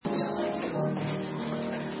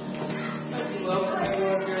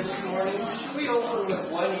morning. Should we open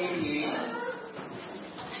with 188?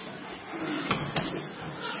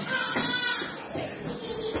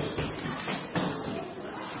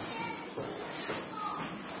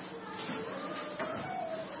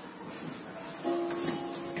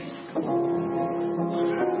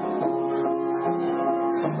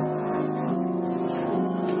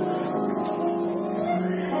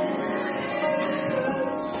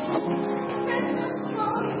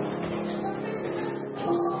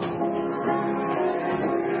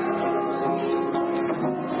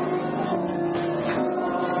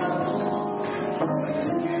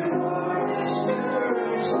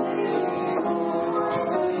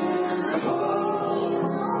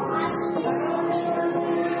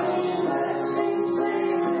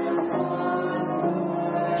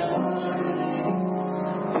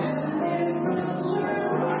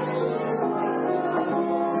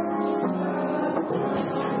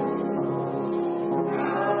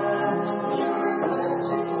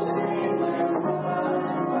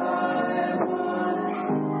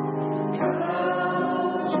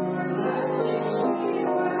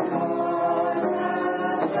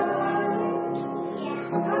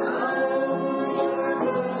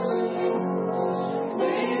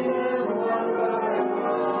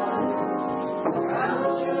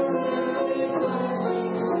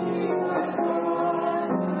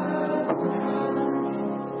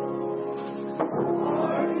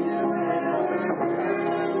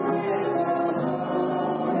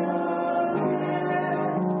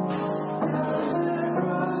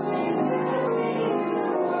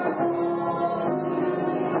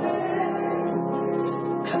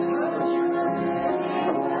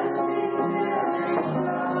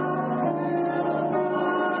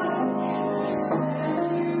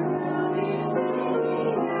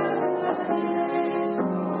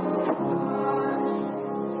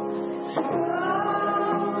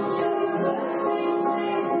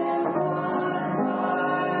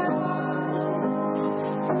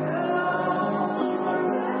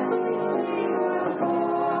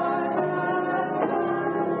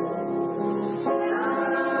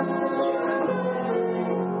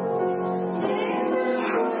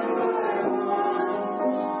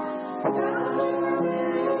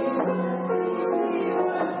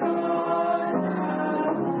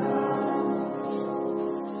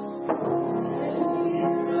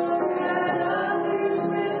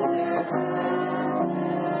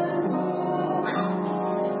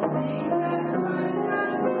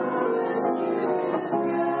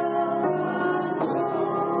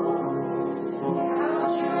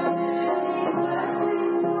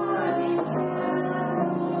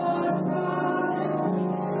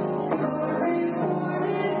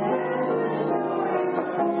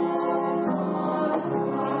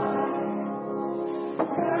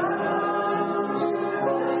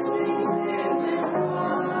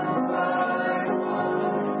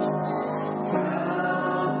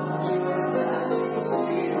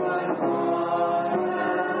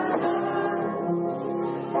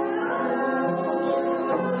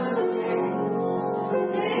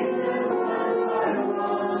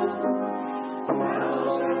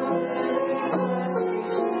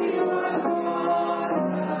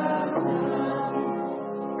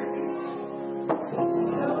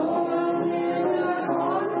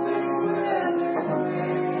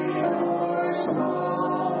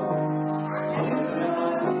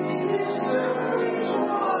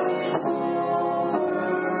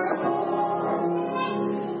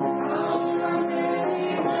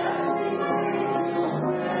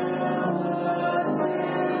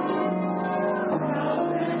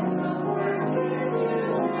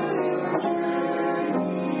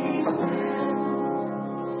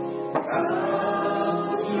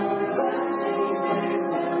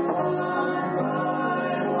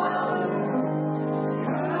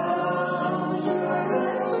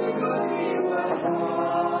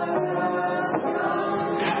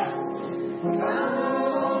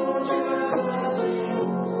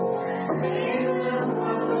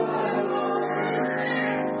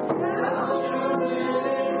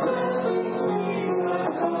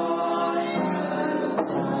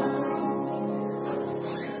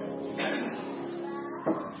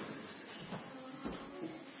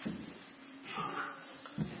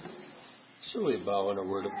 Shall we bow in a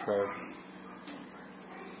word of prayer?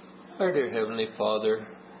 Our dear Heavenly Father,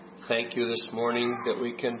 thank you this morning that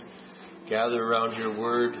we can gather around your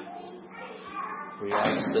word. We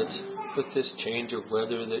ask that with this change of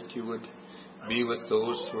weather that you would be with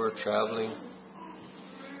those who are traveling,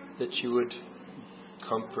 that you would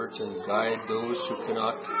comfort and guide those who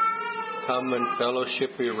cannot come and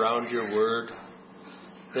fellowship around your word,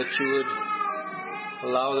 that you would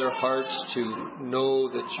allow their hearts to know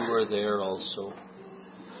that you are there also.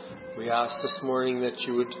 We ask this morning that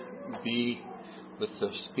you would be with the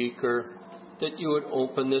speaker, that you would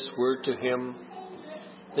open this word to him,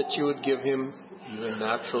 that you would give him even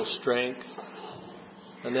natural strength,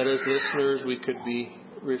 and that as listeners we could be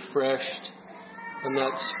refreshed, and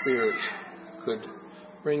that Spirit could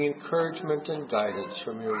bring encouragement and guidance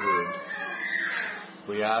from your word.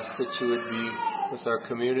 We ask that you would be with our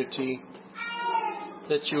community,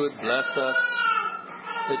 that you would bless us,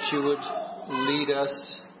 that you would lead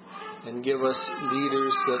us and give us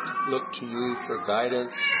leaders that look to you for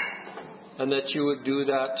guidance, and that you would do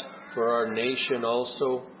that for our nation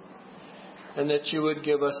also, and that you would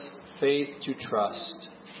give us faith to trust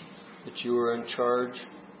that you are in charge.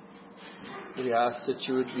 We ask that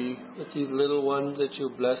you would be with these little ones that you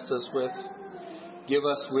blessed us with. Give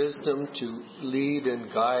us wisdom to lead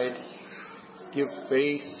and guide. Give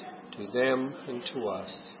faith to them and to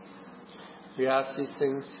us. We ask these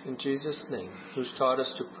things in Jesus' name, who's taught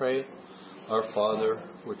us to pray, Our Father,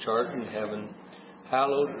 which art in heaven,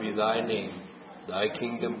 hallowed be thy name. Thy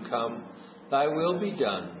kingdom come, thy will be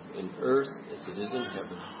done, in earth as it is in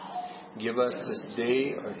heaven. Give us this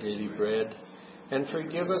day our daily bread, and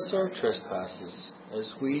forgive us our trespasses,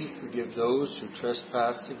 as we forgive those who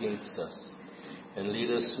trespass against us. And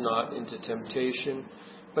lead us not into temptation,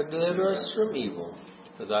 but deliver us from evil.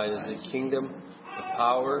 For thine is the kingdom, the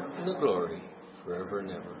power, and the glory, forever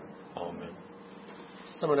and ever. Amen.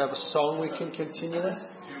 Someone have a song we can continue with?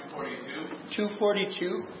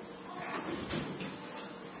 242.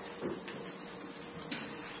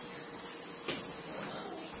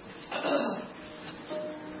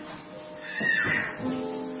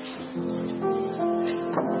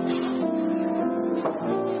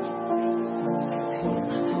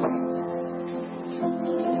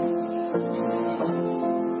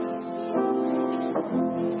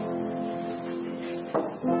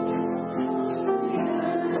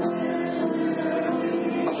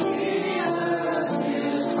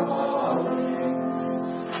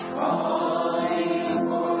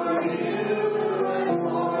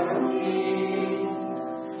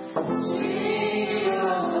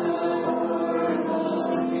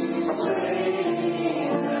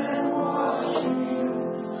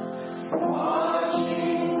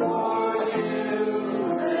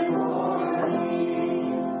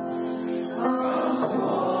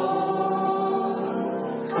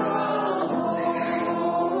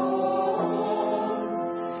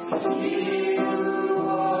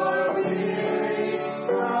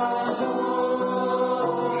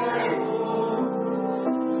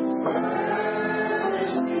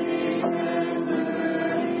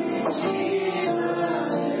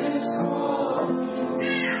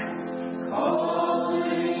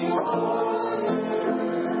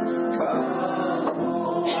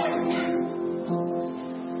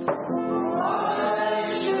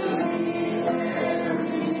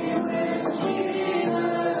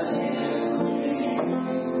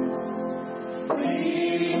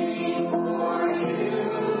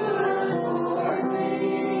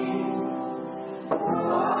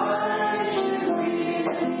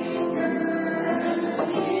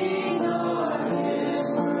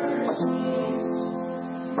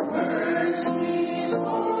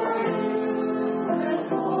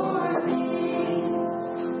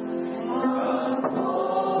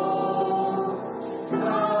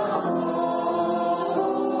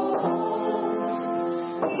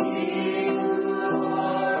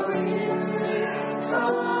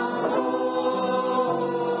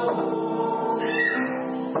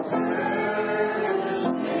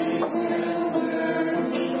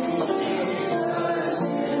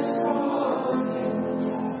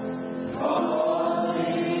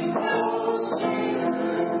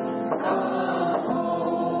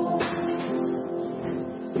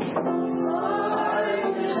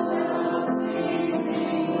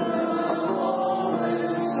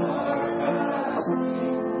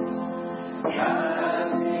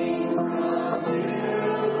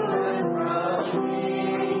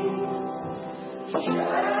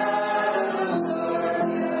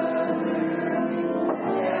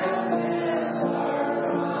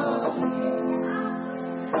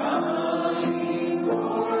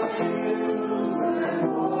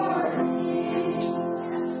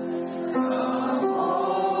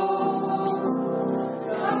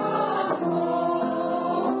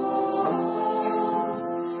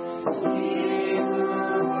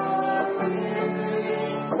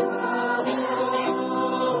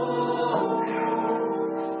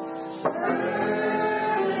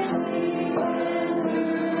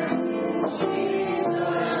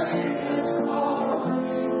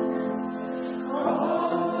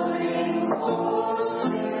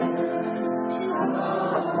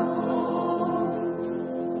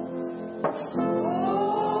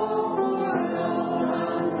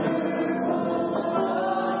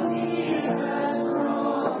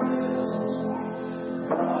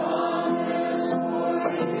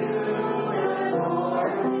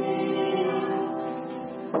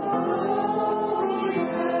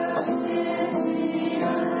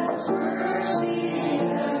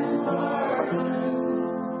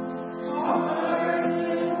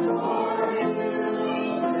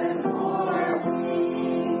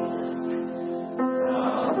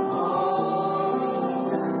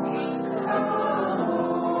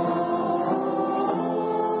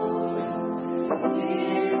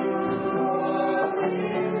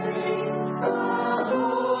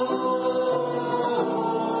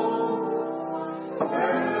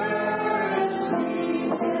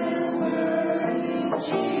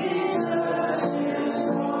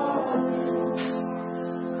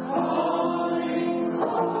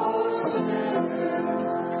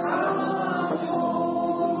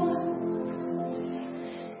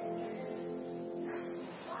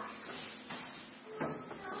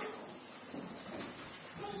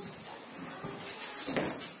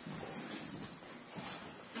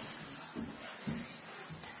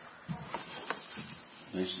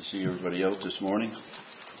 Nice to see everybody out this morning.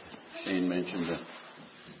 Shane mentioned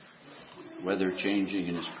the weather changing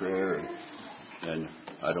in his prayer, and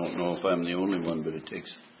I don't know if I'm the only one, but it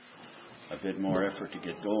takes a bit more effort to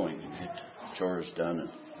get going and get chores done and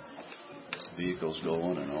vehicles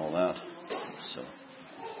going and all that. So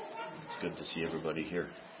it's good to see everybody here.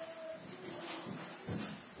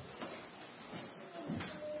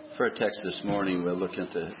 For our text this morning, we'll look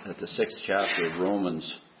at the 6th chapter of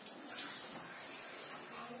Romans.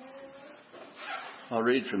 I'll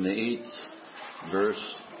read from the 8th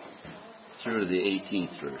verse through to the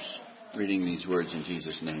 18th verse, reading these words in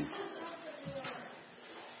Jesus' name.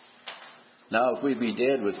 Now, if we be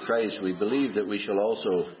dead with Christ, we believe that we shall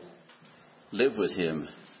also live with him,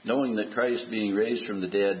 knowing that Christ, being raised from the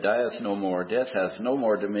dead, dieth no more, death hath no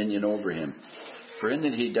more dominion over him. For in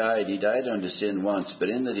that he died unto sin once, but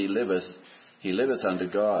in that he liveth unto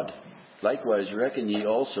God. Likewise reckon ye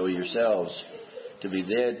also yourselves to be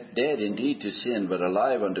dead indeed to sin, but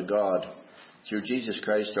alive unto God, through Jesus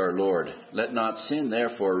Christ our Lord. Let not sin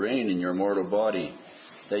therefore reign in your mortal body,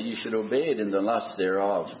 that ye should obey it in the lust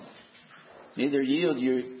thereof. Neither yield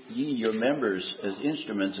ye your members as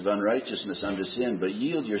instruments of unrighteousness unto sin, but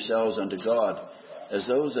yield yourselves unto God as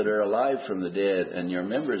those that are alive from the dead, and your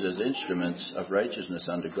members as instruments of righteousness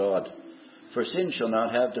unto God. For sin shall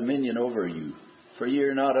not have dominion over you, for ye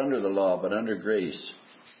are not under the law, but under grace.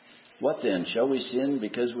 What then? Shall we sin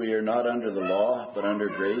because we are not under the law, but under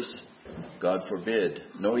grace? God forbid.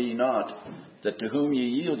 Know ye not that to whom ye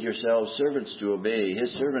yield yourselves servants to obey,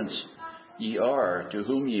 his servants ye are to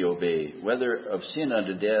whom ye obey, whether of sin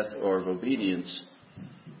unto death or of obedience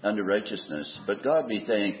unto righteousness? But God be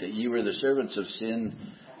thanked that ye were the servants of sin,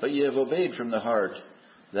 but ye have obeyed from the heart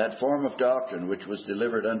that form of doctrine which was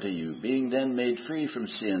delivered unto you. Being then made free from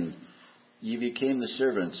sin, ye became the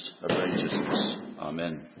servants of righteousness.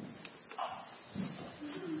 Amen.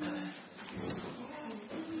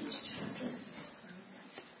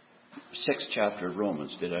 6th chapter of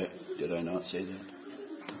Romans. Did I not say that?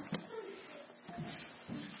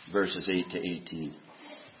 Verses 8 to 18.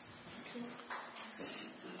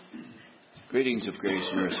 Greetings of grace,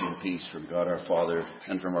 mercy, and peace from God our Father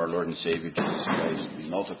and from our Lord and Savior Jesus Christ be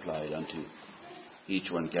multiplied unto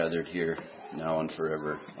each one gathered here now and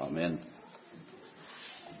forever. Amen.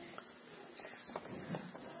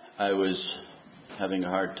 I was having a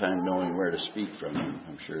hard time knowing where to speak from.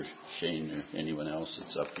 I'm sure Shane or anyone else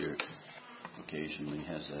that's up here occasionally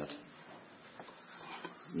has that,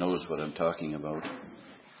 knows what I'm talking about.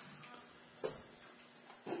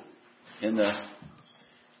 In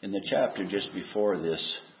the chapter just before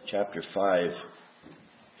this, chapter 5,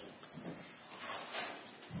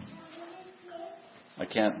 I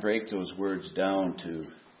can't break those words down to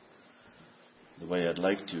the way I'd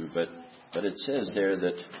like to, but it says there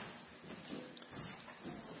that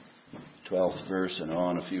 12th verse and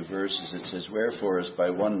on a few verses, it says, wherefore as by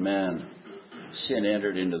one man sin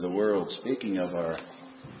entered into the world, speaking of our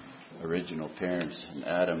original parents, and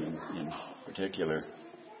Adam in particular.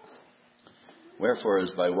 Wherefore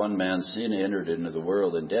as by one man sin entered into the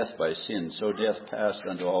world, and death by sin, so death passed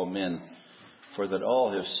unto all men, for that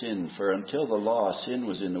all have sinned. For until the law sin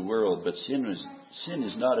was in the world, but sin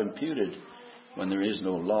is not imputed when there is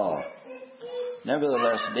no law.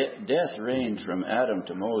 Nevertheless, death reigned from Adam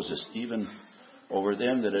to Moses, even over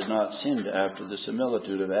them that had not sinned, after the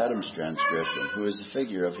similitude of Adam's transgression, who is the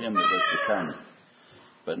figure of him that was to come.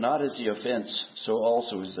 But not as the offense, so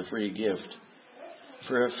also is the free gift.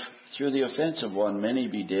 For if through the offense of one many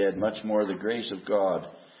be dead, much more the grace of God,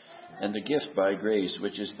 and the gift by grace,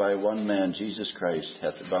 which is by one man, Jesus Christ,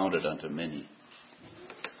 hath abounded unto many.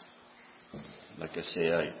 Like I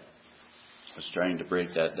say, I was trying to break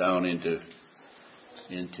that down into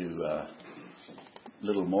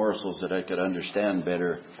little morsels that I could understand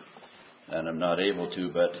better, and I'm not able to,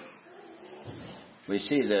 but we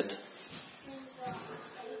see that,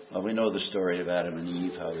 well, we know the story of Adam and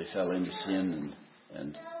Eve, how they fell into sin,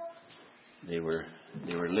 and they were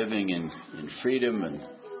living in freedom and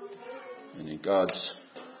in God's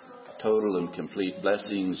total and complete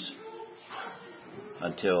blessings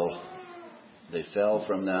until they fell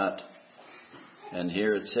from that. And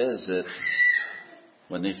here it says that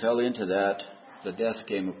when they fell into that, the death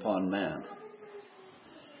came upon man.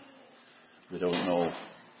 We don't know.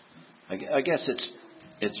 I guess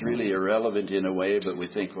it's really irrelevant in a way, but we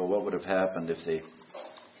think, well, what would have happened if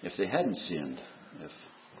they hadn't sinned?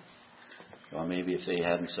 Maybe if they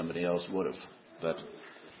hadn't, somebody else would have. But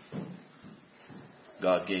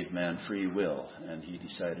God gave man free will, and he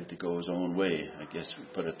decided to go his own way. I guess we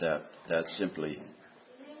put it that simply.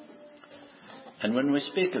 And when we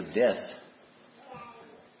speak of death,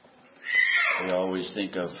 we always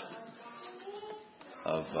think of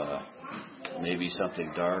maybe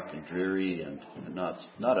something dark and dreary and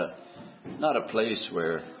not a place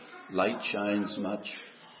where light shines much,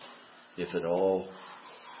 if at all.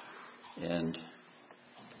 And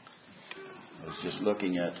I was just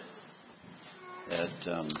looking at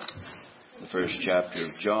the first chapter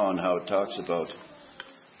of John, how it talks about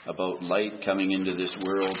light coming into this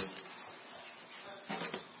world.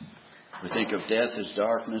 We think of death as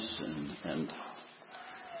darkness and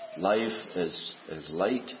life as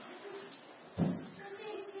light.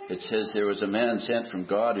 It says there was a man sent from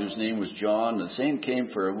God whose name was John. The same came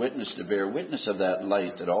for a witness to bear witness of that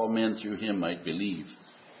light, that all men through him might believe.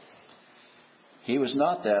 He was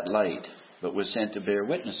not that light, but was sent to bear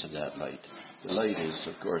witness of that light. The light is,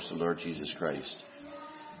 of course, the Lord Jesus Christ.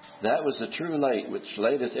 That was the true light, which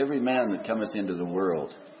lighteth every man that cometh into the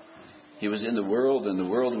world. He was in the world, and the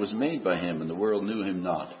world was made by him, and the world knew him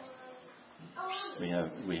not. We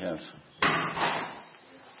have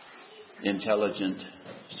intelligent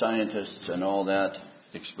scientists and all that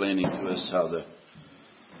explaining to us how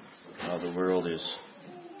the world is,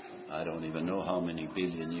 I don't even know how many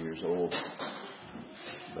billion years old,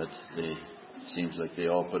 but it seems like they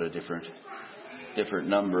all put a different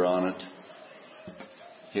number on it.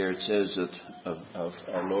 Here it says that of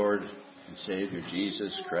our Lord and Savior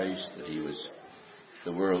Jesus Christ, that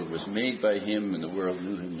the world was made by him and the world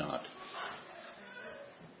knew him not.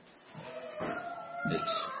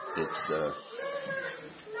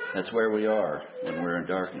 That's where we are when we're in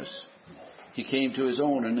darkness. He came to his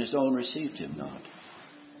own, and his own received him not.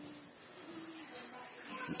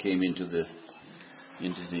 He came into the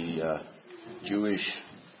Jewish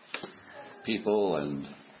people, and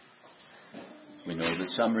we know that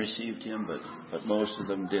some received him, but most of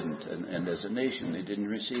them didn't. And as a nation, they didn't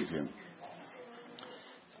receive him.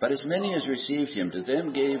 But as many as received him, to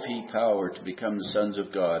them gave he power to become the sons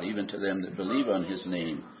of God, even to them that believe on his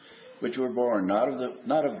name, which were born not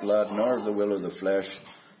of blood, nor of the will of the flesh,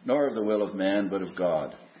 nor of the will of man, but of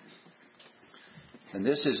God. And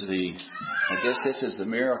this is the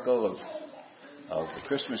miracle of the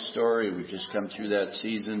Christmas story. We've just come through that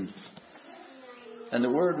season. And the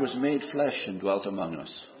Word was made flesh and dwelt among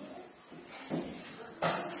us.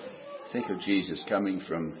 Think of Jesus coming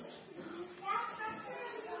from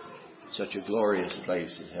such a glorious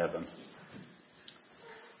place as heaven.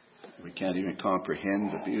 We can't even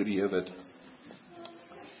comprehend the beauty of it.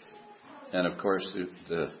 And of course,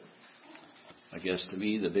 I guess to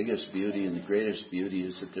me, the biggest beauty and the greatest beauty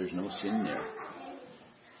is that there's no sin there.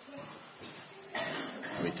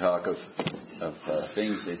 We talk of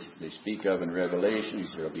things they speak of in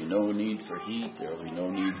Revelations. There will be no need for heat. There will be no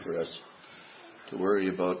need for us to worry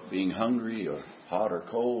about being hungry or hot or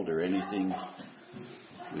cold or anything.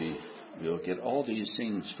 We'll get all these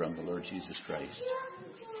things from the Lord Jesus Christ.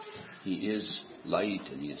 He is light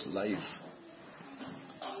and he is life.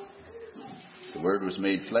 The Word was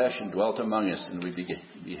made flesh and dwelt among us, and we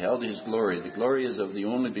beheld his glory. The glory is of the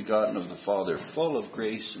only begotten of the Father, full of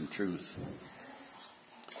grace and truth.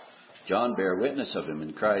 John bare witness of him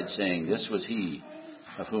and cried, saying, This was he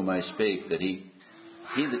of whom I spake, that he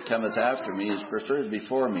that cometh after me is preferred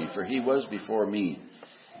before me, for he was before me.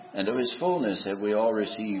 And of his fullness have we all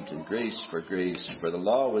received, and grace for grace. For the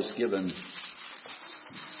law was given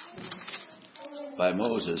by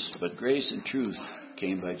Moses, but grace and truth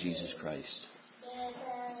came by Jesus Christ.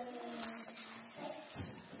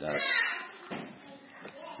 That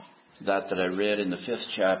I read in the 5th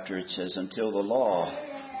chapter, it says, until the law.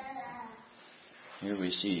 Here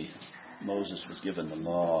we see Moses was given the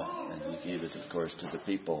law, and he gave it, of course, to the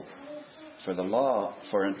people. For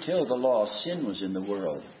until the law, sin was in the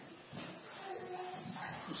world.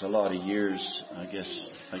 There's a lot of years. I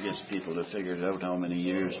guess people have figured out how many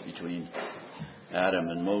years between Adam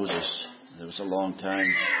and Moses. There was a long time.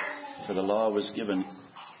 For the law was given.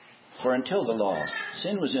 For until the law,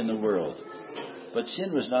 sin was in the world, but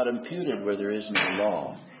sin was not imputed where there is no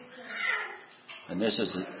law. And this is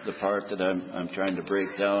the part that I'm trying to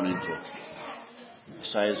break down into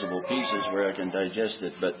sizable pieces where I can digest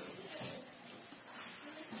it. But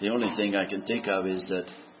the only thing I can think of is that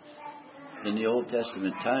in the Old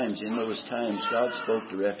Testament times, in those times, God spoke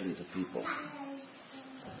directly to people.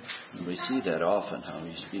 And we see that often, how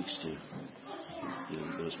he speaks to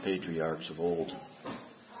those patriarchs of old.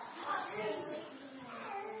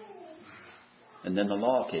 And then the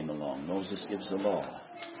law came along. Moses gives the law.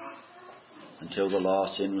 Until the law,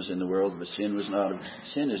 sin was in the world, but sin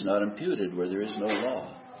is not imputed where there is no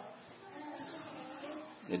law.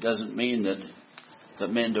 It doesn't mean that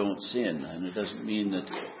men don't sin, and it doesn't mean that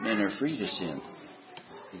men are free to sin.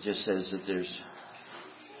 It just says that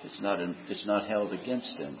It's not held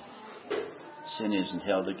against them. Sin isn't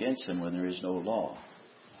held against them when there is no law.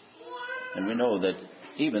 And we know that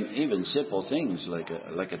even simple things like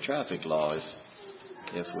a traffic law,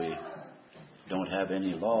 if we don't have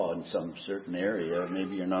any law in some certain area,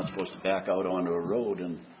 maybe you're not supposed to back out onto a road,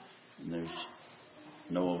 and there's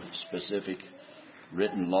no specific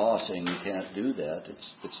written law saying you can't do that.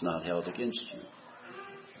 It's not held against you.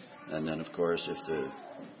 And then, of course, if the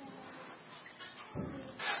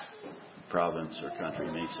province or country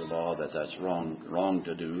makes a law that that's wrong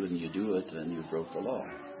to do, and you do it, then you broke the law.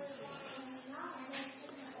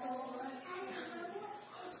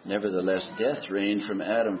 Nevertheless, death reigned from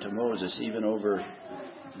Adam to Moses, even over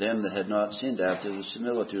them that had not sinned, after the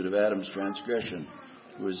similitude of Adam's transgression,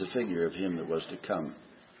 who is a figure of him that was to come.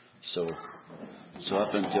 So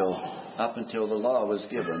up until the law was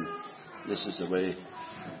given, this is the way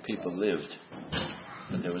people lived.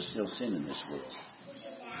 But there was still sin in this world.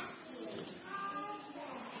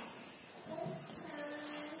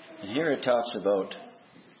 And here it talks about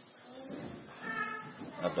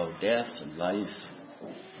death and life.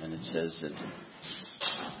 And it says that,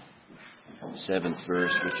 7th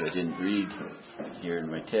verse, which I didn't read here in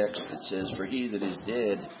my text, it says, "For he that is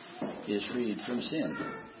dead is freed from sin."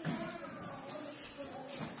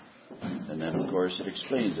 And then, of course, it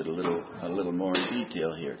explains it a little more in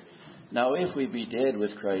detail here. "Now, if we be dead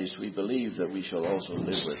with Christ, we believe that we shall also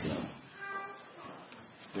live with him."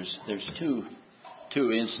 There's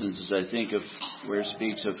two instances, I think, of where it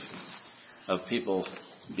speaks of people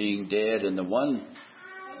being dead, and the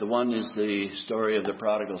one is the story of the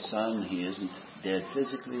prodigal son. He isn't dead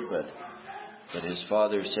physically, but his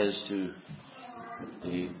father says to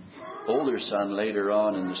the older son later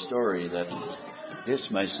on in the story that this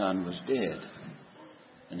my son was dead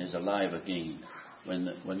and is alive again.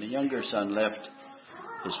 When the younger son left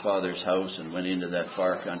his father's house and went into that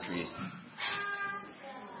far country,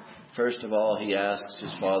 first of all he asks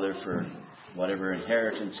his father for whatever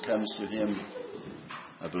inheritance comes to him.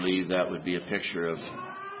 I believe that would be a picture of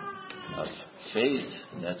faith.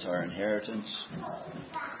 That's our inheritance.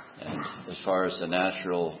 And as far as the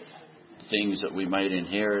natural things that we might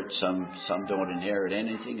inherit, some don't inherit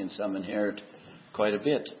anything, and some inherit quite a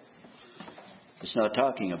bit. It's not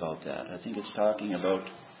talking about that. I think it's talking about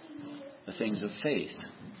the things of faith.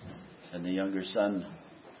 And the younger son,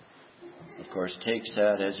 of course, takes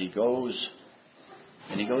that as he goes,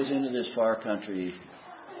 and he goes into this far country.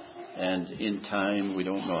 And in time, we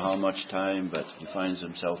don't know how much time, but he finds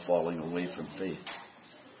himself falling away from faith.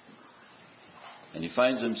 And he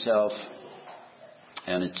finds himself,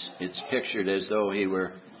 and it's pictured as though he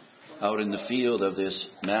were out in the field of this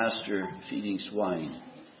master feeding swine.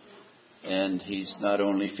 And he's not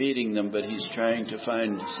only feeding them, but he's trying to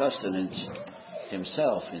find sustenance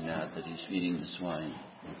himself in that he's feeding the swine.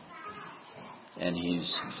 And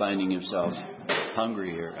he's finding himself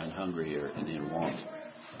hungrier and hungrier and in want.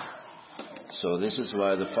 So this is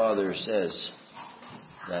why the father says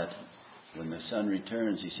that when the son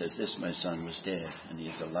returns, he says, "This my son was dead, and he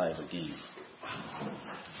is alive again."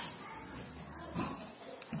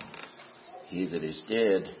 He that is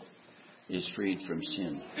dead is freed from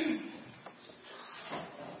sin.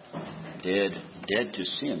 Dead to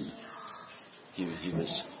sin. He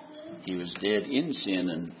was dead in sin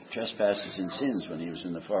and trespasses and sins when he was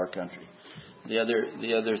in the far country. The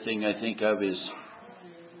other thing I think of is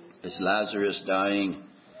Lazarus dying,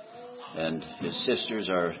 and his sisters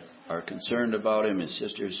are concerned about him. His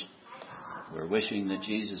sisters were wishing that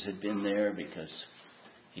Jesus had been there because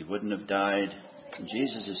he wouldn't have died. And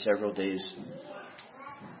Jesus is several days'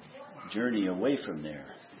 journey away from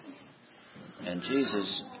there. And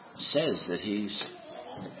Jesus says that he's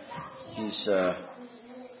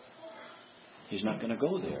not going to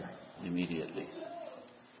go there immediately.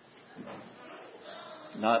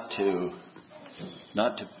 Not to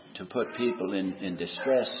put people in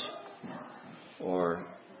distress or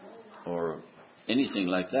anything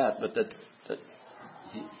like that, but that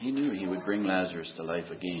he knew he would bring Lazarus to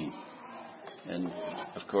life again. And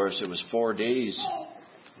of course, it was 4 days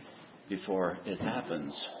before it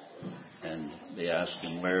happens, and they asked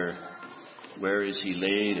him where is he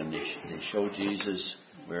laid, and they show Jesus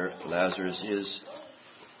where Lazarus is,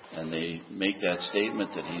 and they make that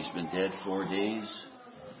statement that he's been dead 4 days,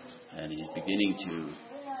 and he's beginning to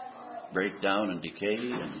break down and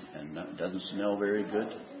decay and doesn't smell very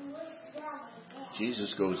good.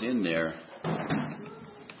 Jesus goes in there,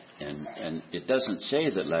 and it doesn't say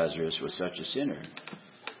that Lazarus was such a sinner,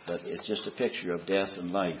 but it's just a picture of death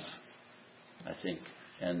and life, I think.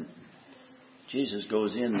 And Jesus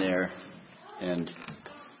goes in there, and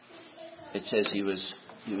it says he was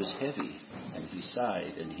heavy, and he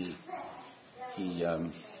sighed, and he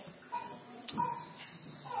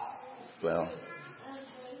well,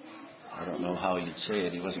 I don't know how you'd say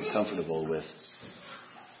it. He wasn't comfortable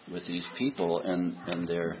with these people and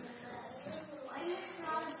their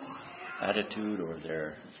attitude or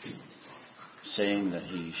their saying that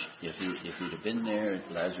if he'd have been there,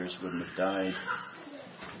 Lazarus wouldn't have died.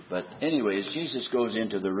 But anyways, Jesus goes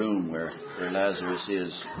into the room where Lazarus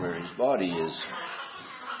is, where his body is,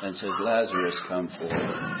 and says, "Lazarus, come forth."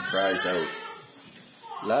 And cries out,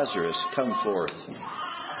 "Lazarus, come forth."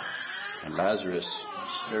 And Lazarus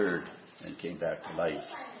stirred and came back to life.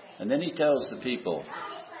 And then he tells the people,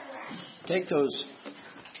 "Take those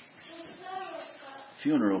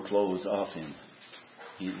funeral clothes off him."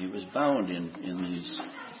 He was bound in these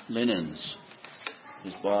linens,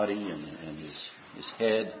 his body and his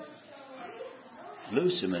head.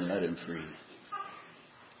 Loose him and let him free.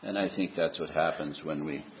 And I think that's what happens when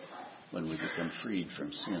we become freed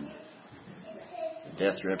from sin.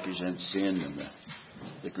 Death represents sin, and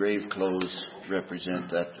the grave clothes represent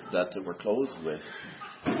that we're clothed with.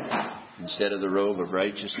 Instead of the robe of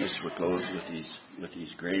righteousness, we're clothed with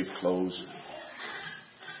these grave clothes.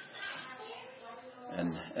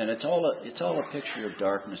 And it's all a picture of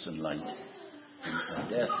darkness and light, and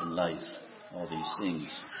death and life, all these things.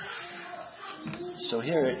 So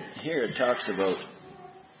here it talks about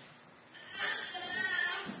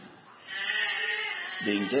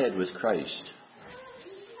being dead with Christ.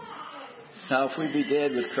 Now, if we be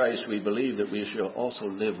dead with Christ, we believe that we shall also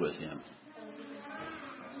live with him.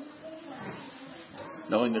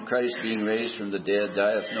 Knowing that Christ, being raised from the dead,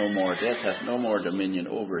 dieth no more, death hath no more dominion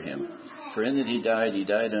over him. For in that he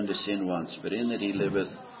died unto sin once, but in that he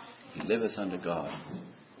liveth unto God.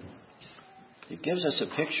 It gives us a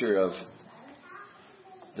picture of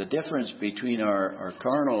the difference between our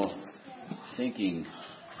carnal thinking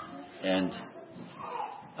and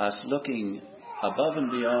us looking above and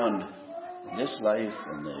beyond this life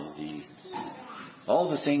and all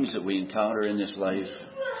the things that we encounter in this life,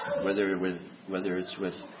 whether it's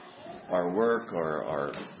with our work or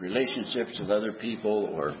our relationships with other people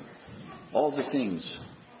or all the things.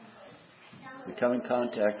 We come in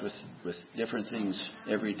contact with different things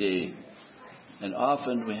every day. And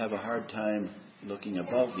often we have a hard time looking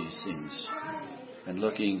above these things and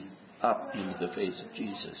looking up into the face of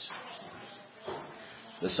Jesus.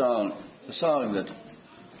 The song that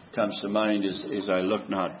comes to mind is "I look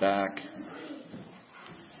not back,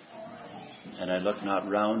 and I look not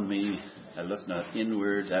round me, I look not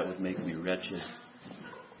inward, that would make me wretched."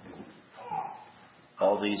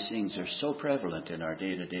 All these things are so prevalent in our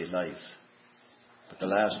day-to-day life. But the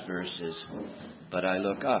last verse is, "But I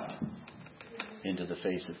look up into the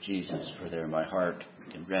face of Jesus, for there my heart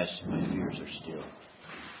can rest, my fears are still.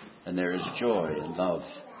 And there is joy and love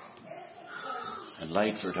and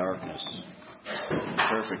light for darkness,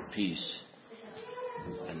 perfect peace,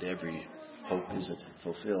 and every hope is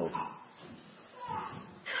fulfilled."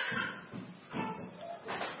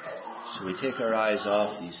 So we take our eyes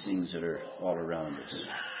off these things that are all around us.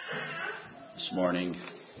 This morning,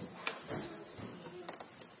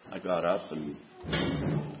 I got up and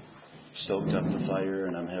stoked up the fire,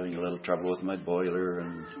 and I'm having a little trouble with my boiler,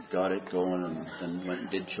 and got it going, and then went and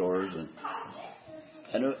did chores,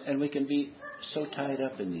 and we can be so tied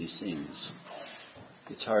up in these things.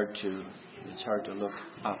 It's hard to look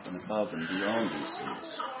up and above and beyond these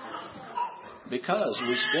things, because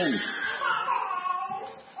we spend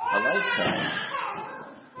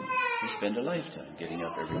a lifetime getting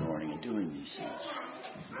up every morning and doing these things.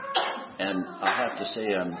 And I have to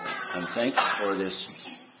say I'm thankful for this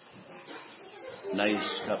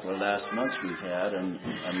nice couple of last months we've had, and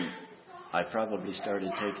I probably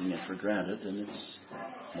started taking it for granted, and it's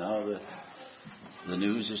now the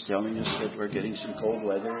news is telling us that we're getting some cold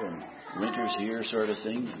weather and winter's here, sort of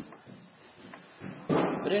thing.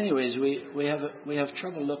 But anyways, we have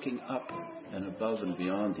trouble looking up and above and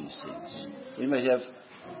beyond these things. We might have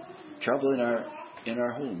trouble in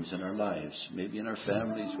our homes, in our lives, maybe in our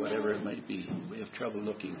families, whatever it might be. We have trouble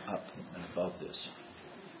looking up and above this.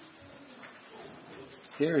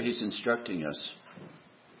 Here he's instructing us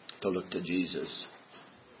to look to Jesus.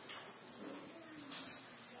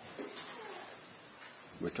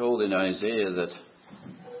 We're told in Isaiah that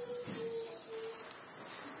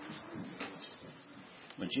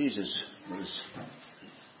when Jesus was,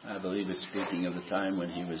 I believe it's speaking of the time when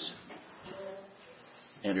he was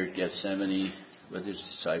entered Gethsemane with his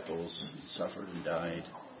disciples, suffered and died,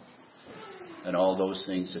 and all those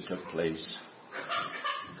things that took place.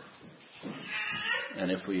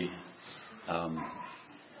 And if we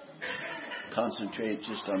concentrate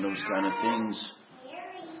just on those kind of things,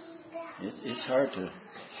 It's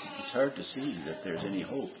hard to see that there's any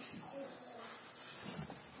hope.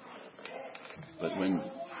 But when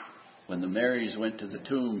the Marys went to the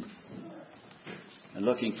tomb and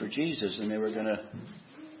looking for Jesus, and they were going to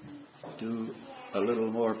do a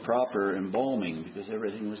little more proper embalming because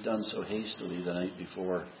everything was done so hastily the night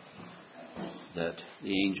before, that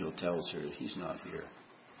the angel tells her he's not here.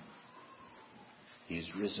 He's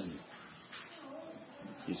risen.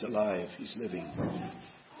 He's alive. He's living.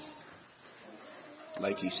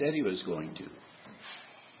 Like he said he was going to.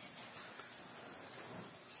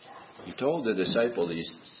 He told the disciples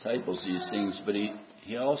these things, but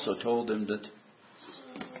he also told them that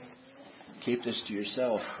keep this to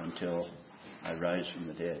yourself until I rise from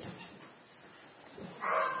the dead.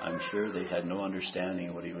 I'm sure they had no understanding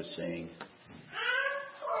of what he was saying.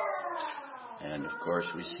 And of course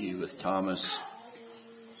we see with Thomas,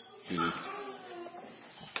 he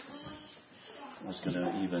was going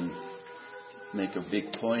to even make a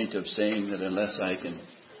big point of saying that unless I can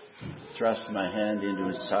thrust my hand into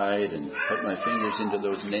his side and put my fingers into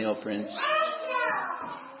those nail prints,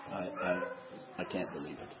 I can't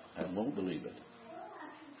believe it. I won't believe it.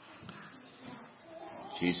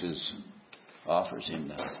 Jesus offers him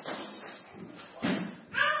that.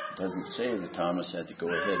 It doesn't say that Thomas had to go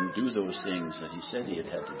ahead and do those things that he said he had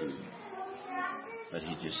to do. But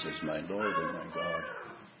he just says, my Lord and my God.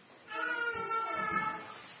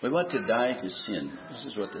 We want to die to sin. This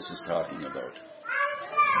is what this is talking about.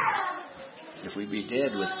 If we be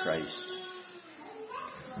dead with Christ,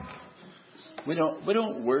 we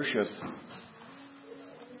don't worship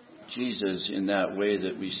Jesus in that way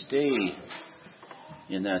that we stay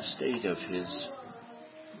in that state of his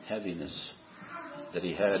heaviness that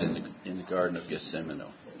he had in the Garden of Gethsemane.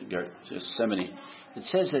 It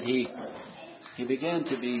says that he began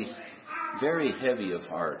to be very heavy of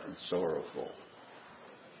heart and sorrowful.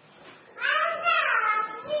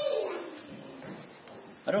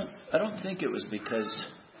 I don't think it was because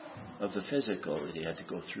of the physical that he had to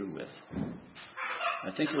go through with.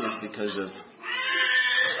 I think it was because of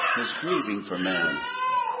his grieving for man.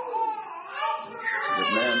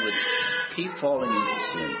 That man would keep falling into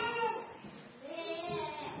sin.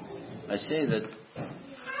 I say that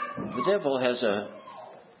the devil has a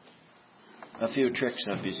few tricks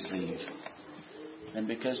up his sleeve. And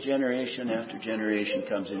because generation after generation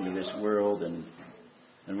comes into this world and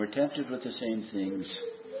we're tempted with the same things,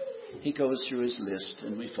 he goes through his list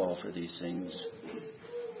and we fall for these things.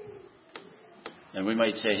 And we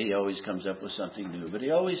might say he always comes up with something new, but he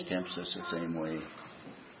always tempts us the same way.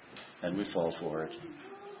 And we fall for it.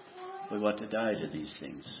 We want to die to these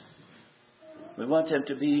things. We want them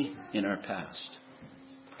to be in our past.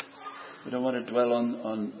 We don't want to dwell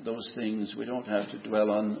on those things. We don't have to dwell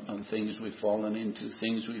on things we've fallen into,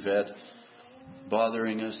 things we've had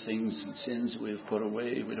bothering us, things and sins we've put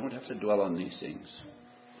away. We don't have to dwell on these things.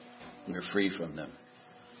 We're free from them.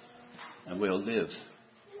 And we'll live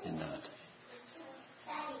in that.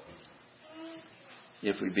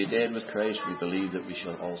 If we be dead with Christ, we believe that we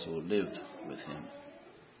shall also live with him.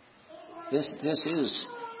 This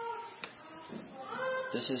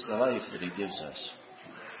is the life that he gives us.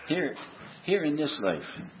 Here in this life.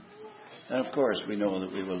 And of course we know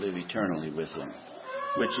that we will live eternally with him,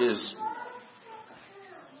 which is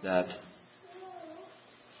that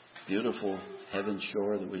beautiful heaven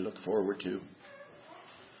shore that we look forward to,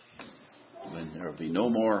 when there will be no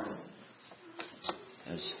more,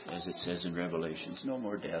 as it says in Revelations, no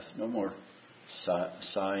more death, no more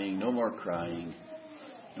sighing, no more crying,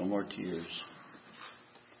 no more tears.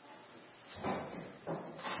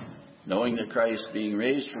 Knowing that Christ, being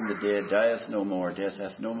raised from the dead, dieth no more, death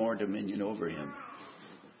hath no more dominion over him.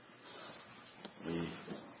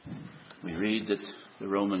 We read that the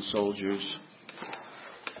Roman soldiers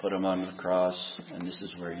put him on the cross, and this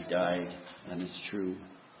is where he died, and it's true.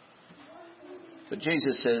 But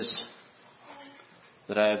Jesus says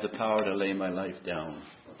that I have the power to lay my life down.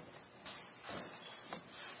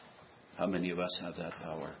 How many of us have that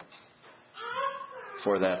power?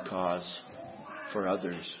 For that cause, for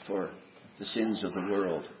others, for the sins of the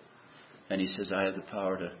world. And he says, I have the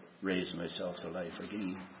power to raise myself to life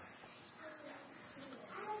again.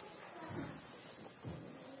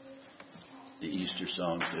 The Easter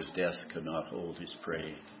song says, death could not hold his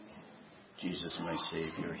prey. Jesus, my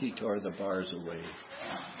Savior, he tore the bars away.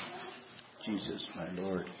 Jesus, my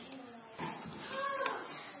Lord.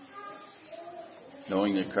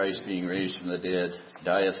 Knowing that Christ, being raised from the dead,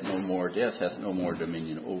 dieth no more, death hath no more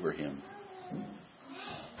dominion over him.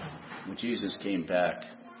 When Jesus came back,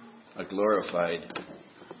 a glorified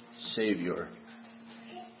Savior,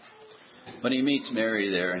 when he meets Mary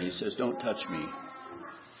there and he says, don't touch me,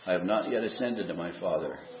 I have not yet ascended to my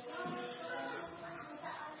Father.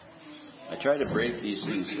 I try to break these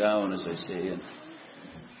things down, as I say,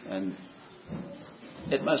 and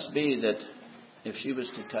it must be that if she was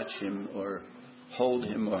to touch him or hold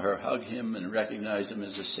him or hug him and recognize him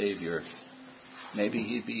as a Savior, maybe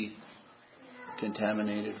he'd be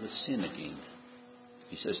contaminated with sin again.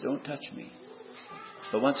 He says, don't touch me.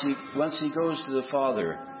 But once he goes to the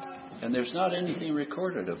Father, and there's not anything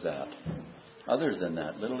recorded of that, other than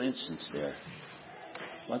that little instance there.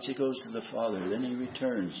 Once he goes to the Father, then he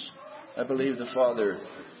returns. I believe the Father,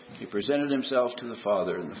 he presented himself to the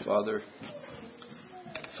Father, and the Father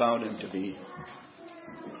found him to be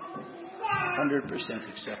 100%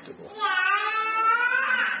 acceptable.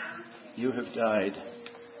 You have died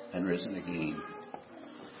and risen again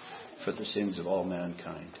for the sins of all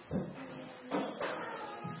mankind.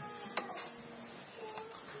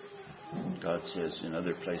 God says in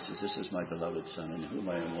other places, this is my beloved Son in whom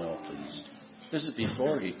I am well pleased. This is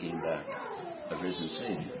before he came back, a risen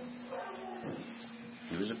Savior.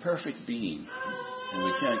 He was a perfect being, and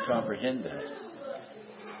we can't comprehend that.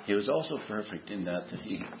 He was also perfect in that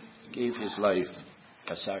he gave his life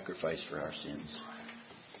a sacrifice for our sins.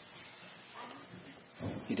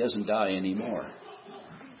 He doesn't die anymore.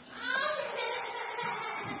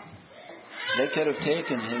 They could have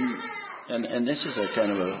taken him, and this is a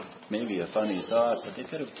kind of maybe a funny thought, but they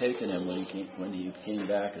could have taken him when he came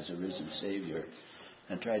back as a risen Savior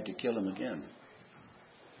and tried to kill him again.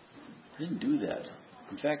 He didn't do that.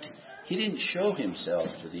 In fact, he didn't show himself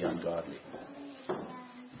to the ungodly.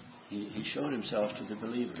 He showed himself to the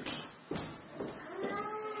believers.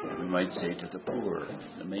 We might say to the poor,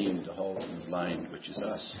 the maimed, the halt, and the blind, which is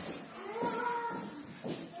us.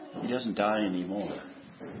 He doesn't die anymore.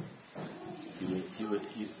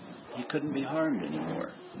 He couldn't be harmed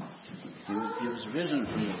anymore. He was risen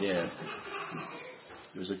from the dead.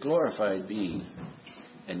 He was a glorified being.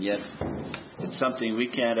 And yet, it's something we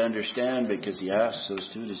can't understand, because he asks those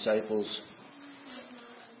two disciples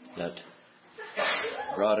that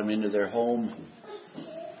brought him into their home.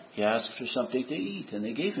 He asked for something to eat, and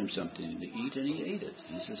they gave him something to eat, and he ate it.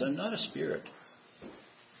 He says, I'm not a spirit.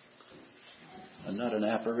 I'm not an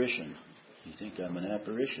apparition. You think I'm an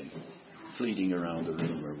apparition, fleeting around the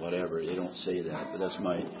room or whatever. They don't say that, but that's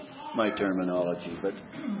my terminology. But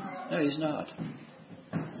no, he's not.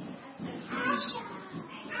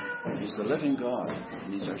 He's the living God,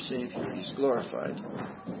 and he's our Savior. He's glorified.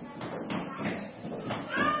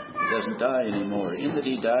 He doesn't die anymore. In that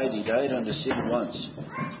he died unto sin once.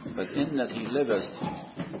 But in that he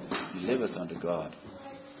liveth unto God.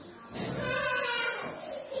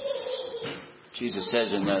 Jesus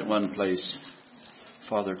says in that one place,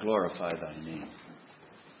 Father, glorify thy name.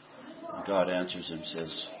 And God answers him,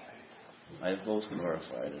 says, I have both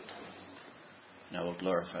glorified it, and I will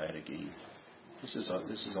glorify it again. This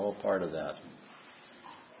is all part of that.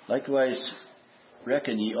 Likewise,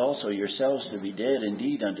 reckon ye also yourselves to be dead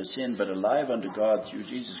indeed unto sin, but alive unto God through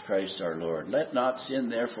Jesus Christ our Lord. Let not sin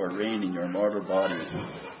therefore reign in your mortal body,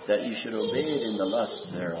 that ye should obey it in the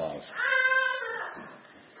lusts thereof.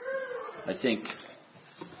 I think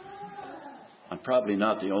I'm probably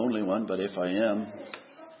not the only one, but if I am,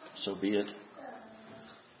 so be it.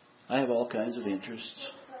 I have all kinds of interests.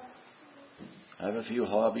 I have a few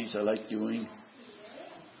hobbies I like doing.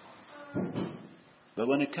 But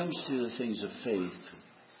when it comes to the things of faith,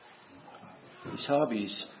 these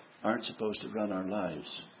hobbies aren't supposed to run our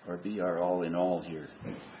lives or be our all in all here,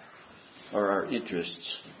 or our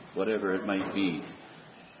interests, whatever it might be.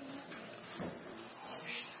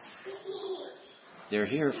 They're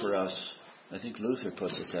here for us. I think Luther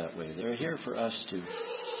puts it that way. They're here for us to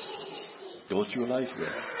go through life with.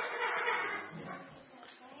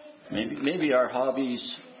 Maybe our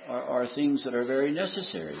hobbies are things that are very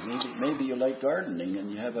necessary. Maybe you like gardening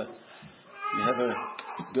and you have a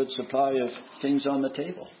good supply of things on the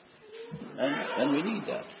table, and we need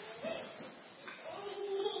that.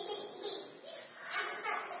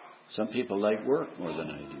 Some people like work more than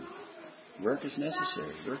I do. Work is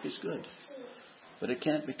necessary. Work is good, but it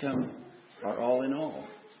can't become our all in all.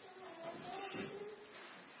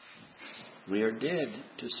 We are dead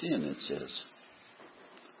to sin, it says.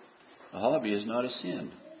 A hobby is not a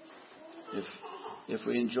sin. If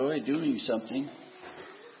we enjoy doing something,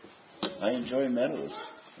 I enjoy medals.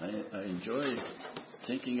 I enjoy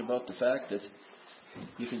thinking about the fact that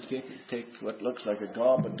you can take what looks like a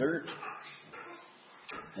gob of dirt.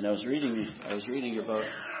 And I was reading about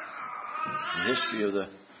the history of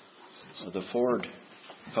the Ford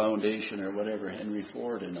Foundation or whatever, Henry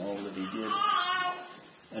Ford, and all that he did.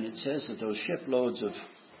 And it says that those shiploads of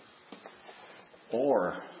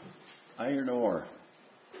ore, iron ore,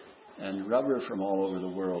 and rubber from all over the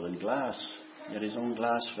world, and glass. He had his own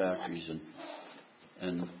glass factories,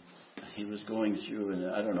 and he was going through,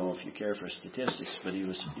 and I don't know if you care for statistics, but he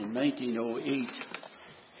was, in 1908,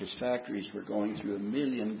 his factories were going through 1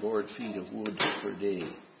 million board feet of wood per day.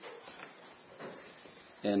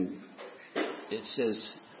 And it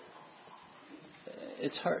says,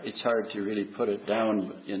 it's hard to really put it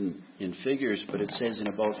down in figures, but it says in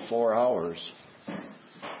about 4 hours,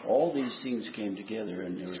 all these things came together,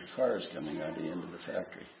 and there were cars coming out the end of the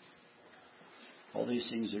factory. All these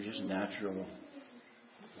things are just natural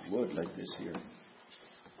wood like this here,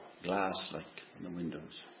 glass like in the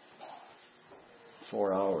windows.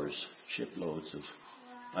 4 hours, shiploads of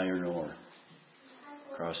iron ore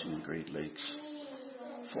crossing the Great Lakes.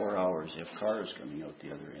 4 hours, you have cars coming out the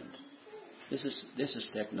other end. This is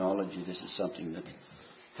technology. This is something that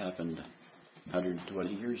happened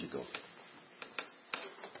 120 years ago.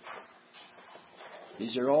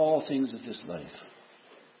 These are all things of this life.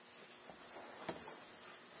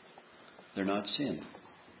 They're not sin.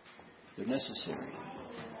 They're necessary.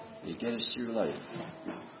 They get us through life.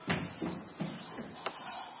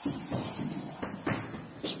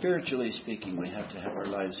 Spiritually speaking, we have to have our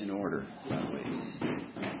lives in order that way.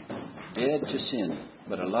 Dead to sin,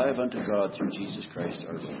 but alive unto God through Jesus Christ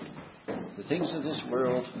our Lord. The things of this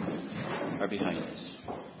world are behind us.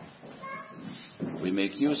 We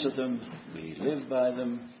make use of them. We live by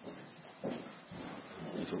them.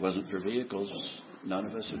 If it wasn't for vehicles, none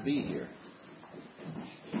of us would be here.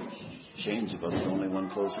 Shane's about the only one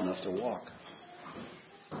close enough to walk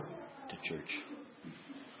to church.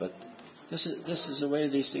 But this is the way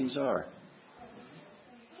these things are.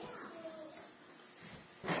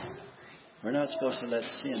 We're not supposed to let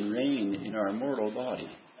sin reign in our mortal body.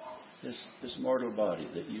 This mortal body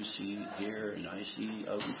that you see here and I see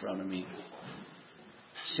out in front of me,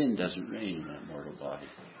 sin doesn't reign in that mortal body.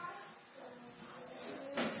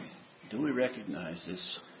 Do we recognize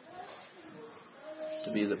this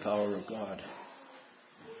to be the power of God?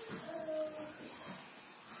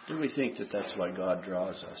 Do we think that that's why God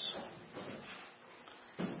draws us?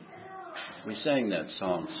 We sang that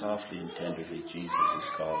song, Softly and Tenderly, Jesus is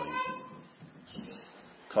Calling.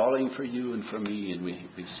 Calling for you and for me, and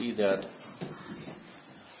we see that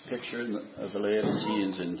picture of the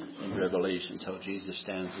Laodiceans in Revelations, how Jesus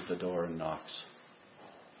stands at the door and knocks.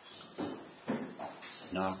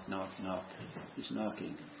 Knock, knock, knock. He's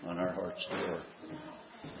knocking on our heart's door.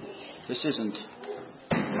 This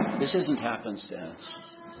isn't happenstance.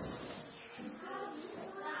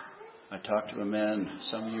 I talked to a man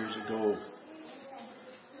some years ago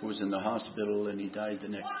who was in the hospital, and he died the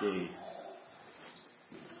next day.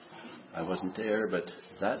 I wasn't there, but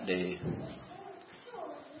that day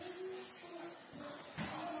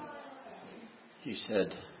he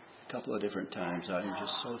said a couple of different times, I'm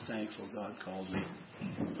just so thankful God called me.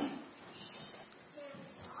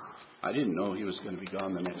 I didn't know he was going to be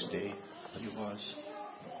gone the next day, but he was.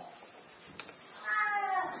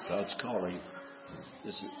 God's calling.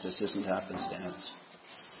 This isn't happenstance.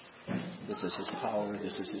 This is His power.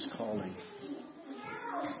 This is His calling.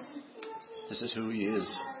 This is who He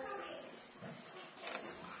is.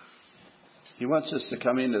 He wants us to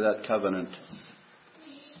come into that covenant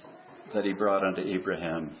that He brought unto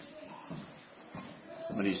Abraham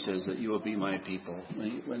when He says that you will be my people.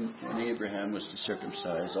 When Abraham was to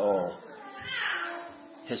circumcise all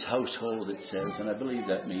his household, it says, and I believe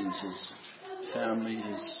that means his family,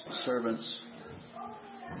 his servants.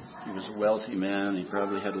 He was a wealthy man. He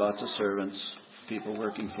probably had lots of servants, people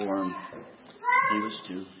working for him. He was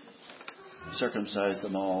to circumcise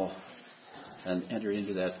them all and enter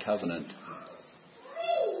into that covenant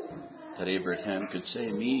that Abraham could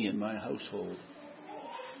say, me and my household.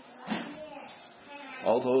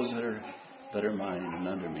 All those that are mine and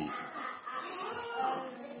under me.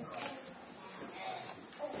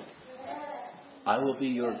 I will be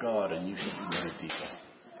your God and you shall be my people.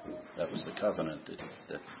 That was the covenant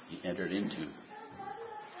that he entered into.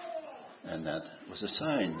 And that was a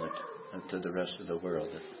sign that to the rest of the world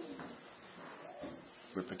that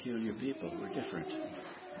we're peculiar people, we're different.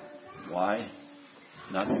 Why?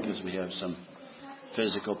 Not because we have some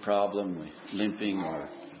physical problem, limping or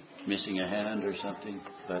missing a hand or something,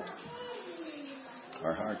 but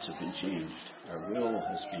our hearts have been changed. Our will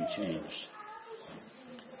has been changed.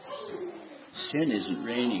 Sin isn't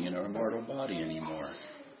reigning in our mortal body anymore.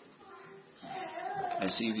 I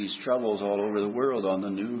see these troubles all over the world on the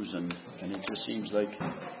news, and it just seems like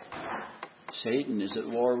Satan is at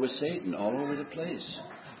war with Satan all over the place.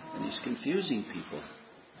 And he's confusing people.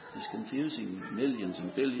 He's confusing millions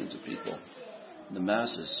and billions of people. The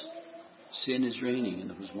masses. Sin is reigning in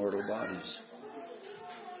those mortal bodies.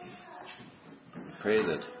 pray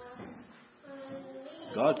that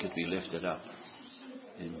God could be lifted up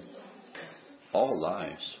in all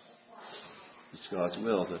lives. It's God's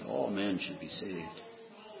will that all men should be saved.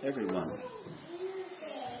 Everyone.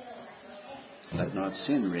 Let not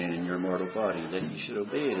sin reign in your mortal body, that ye should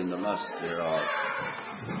obey it in the lusts thereof.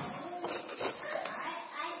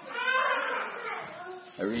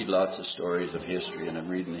 I read lots of stories of history, and I'm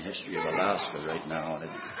reading the history of Alaska right now, and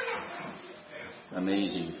it's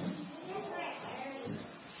amazing.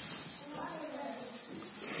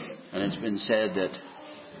 And it's been said that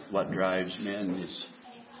what drives men is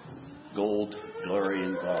gold, glory,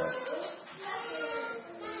 and God.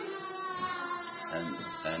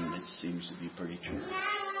 And it seems to be pretty true.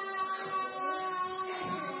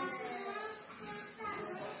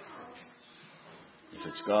 If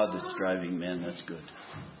it's God that's driving men, that's good.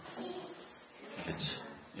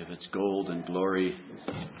 If it's gold and glory,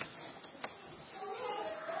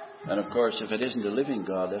 and of course, if it isn't a living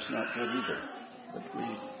God, that's not good either. But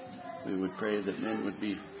we would pray that men would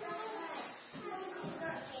be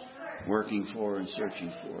working for and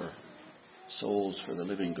searching for souls for the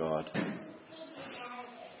living God.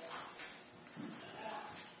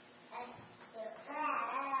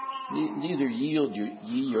 Neither yield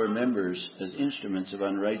ye your members as instruments of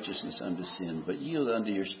unrighteousness unto sin, but yield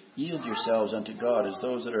yourselves unto God as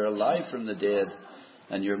those that are alive from the dead,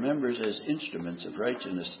 and your members as instruments of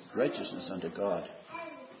righteousness unto God.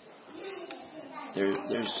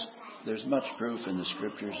 There's much proof in the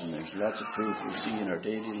Scriptures, and there's lots of proof we see in our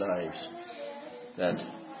daily lives that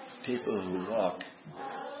people who walk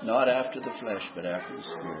not after the flesh but after the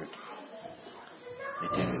Spirit, they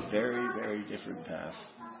take a very, very different path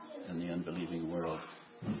than the unbelieving world.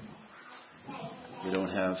 We don't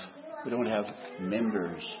have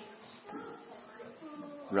members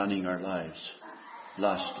running our lives.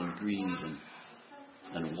 Lust and greed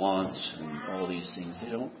and wants and all these things.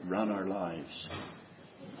 They don't run our lives.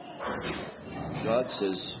 God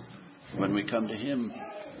says when we come to Him,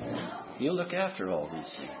 He'll look after all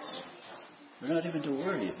these things. We're not even to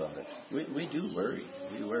worry about it. We do worry.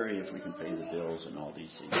 We worry if we can pay the bills and all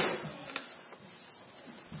these things.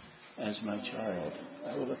 As my child,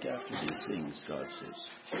 I will look after these things, God says.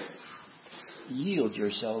 Yield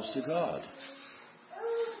yourselves to God.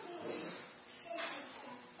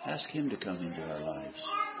 Ask Him to come into our lives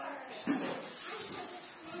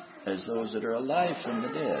as those that are alive from the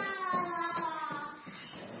dead.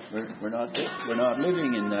 We're not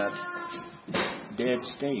living in that dead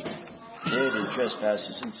state, dead in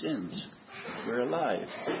trespasses and sins. We're alive.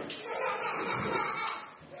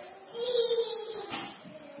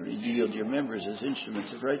 Yield your members as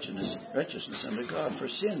instruments of righteousness unto God, for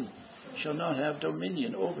sin shall not have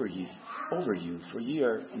dominion over you, for ye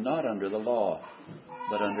are not under the law,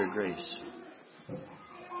 but under grace.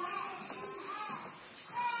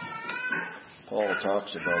 Paul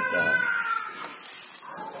talks about that.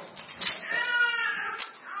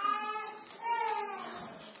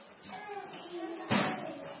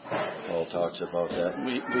 Paul talks about that.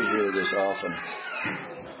 We hear this often.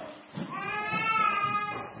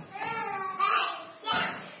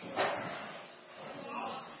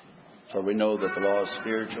 For we know that the law is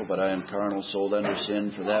spiritual, but I am carnal, sold under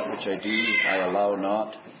sin. For that which I do, I allow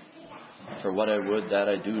not. For what I would, that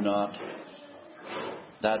I do not.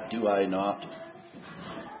 That do I not.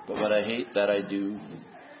 But what I hate, that I do.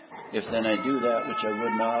 If then I do that which I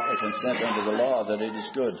would not, I consent unto the law that it is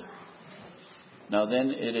good. Now then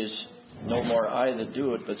it is no more I that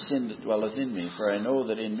do it, but sin that dwelleth in me. For I know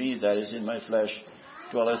that in me, that is in my flesh,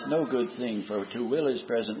 dwelleth no good thing. For to will is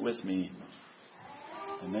present with me.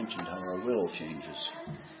 I mentioned how our will changes.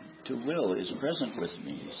 To will is present with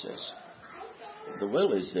me, he says. The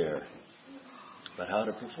will is there. But how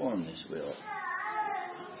to perform this will?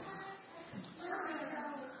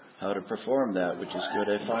 How to perform that which is good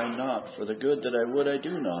I find not. For the good that I would I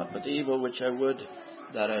do not, but the evil which I would,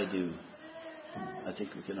 that I do. I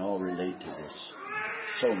think we can all relate to this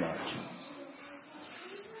so much.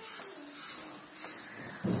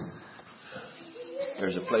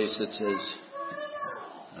 There's a place that says,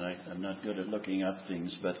 and I'm not good at looking up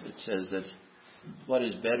things, but it says that what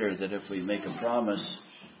is better, that if we make a promise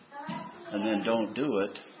and then don't do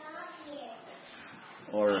it,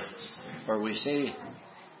 or we say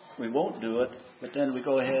we won't do it, but then we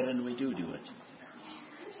go ahead and we do it.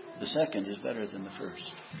 The second is better than the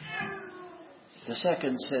first. The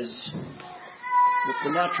second says, if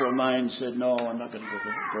the natural mind said, no, I'm not going to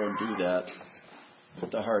go and do that, but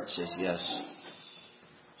the heart says, yes,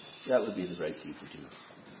 that would be the right thing to do.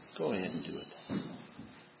 Go ahead and do it.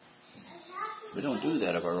 We don't do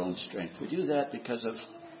that of our own strength. We do that because of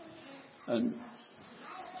an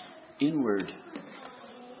inward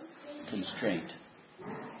constraint.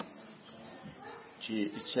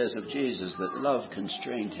 It says of Jesus that love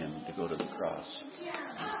constrained him to go to the cross.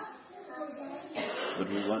 Would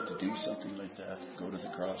we want to do something like that? Go to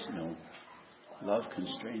the cross? No. Love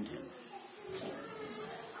constrained him.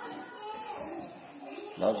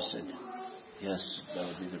 Love said, yes, that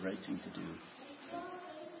would be the right thing to do.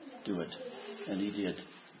 Do it. And he did.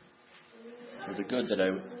 For the good that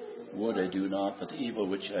I would, I do not, but the evil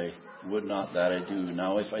which I would not, that I do.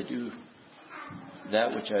 Now if I do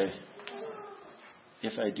that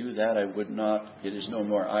I would not, it is no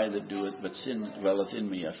more I that do it, but sin dwelleth in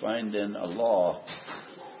me. I find then a law,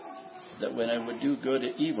 that when I would do good,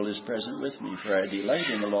 evil is present with me. For I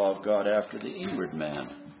delight in the law of God after the inward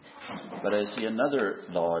man. But I see another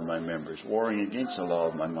law in my members, warring against the law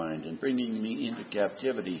of my mind, and bringing me into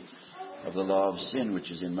captivity of the law of sin which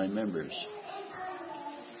is in my members.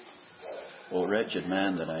 O wretched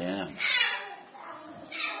man that I am,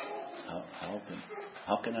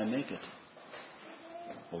 how can I make it?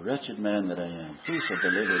 O wretched man that I am, who shall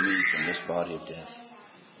deliver me from this body of death?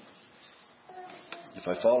 If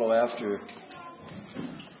I follow after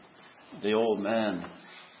the old man,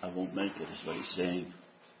 I won't make it, is what he's saying.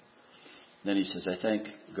 Then he says, I thank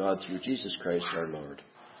God through Jesus Christ our Lord.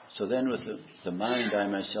 So then with the mind I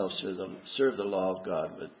myself serve the law of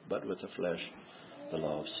God, but with the flesh the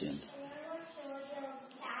law of sin.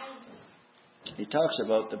 He talks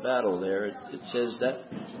about the battle there. It says that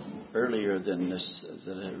earlier than this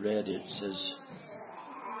that I read, it says,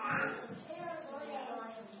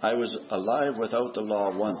 I was alive without the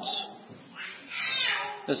law once.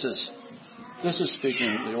 This is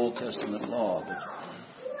speaking of the Old Testament law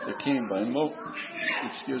that came by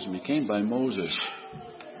Moses.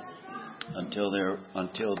 Until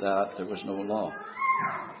that there was no law.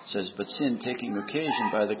 It says, but sin, taking occasion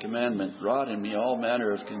by the commandment, wrought in me all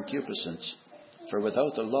manner of concupiscence. For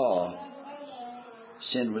without the law,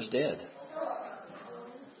 sin was dead.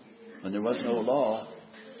 When there was no law,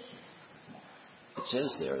 it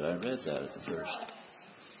says there, I read that at the first,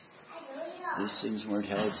 these things weren't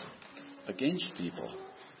held against people.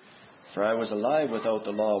 For I was alive without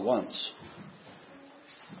the law once.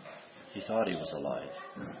 He thought he was alive.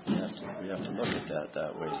 We have to look at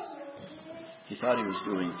that way. He thought he was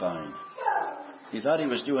doing fine. He thought he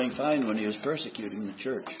was doing fine when he was persecuting the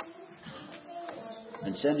church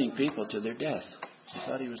and sending people to their death. He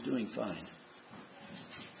thought he was doing fine.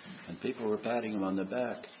 And people were patting him on the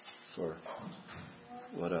back for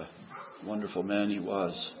what a wonderful man he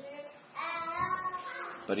was.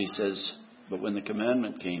 But he says, but when the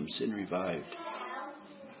commandment came, sin revived.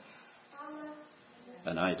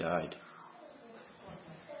 And I died.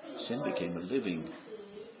 Sin became a living,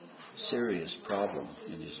 serious problem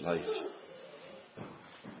in his life.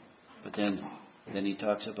 But then he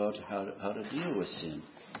talks about how to deal with sin.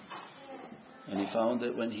 And he found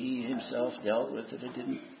that when he himself dealt with it, it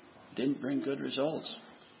didn't bring good results.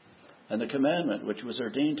 And the commandment, which was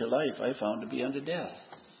ordained to life, I found to be unto death.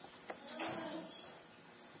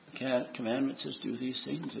 The commandment says, do these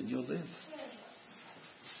things and you'll live.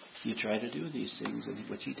 You try to do these things, and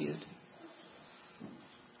what he did,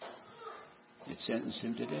 it sentenced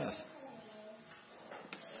him to death.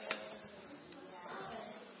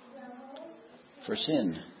 For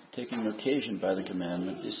sin, taking occasion by the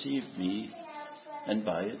commandment, deceived me, and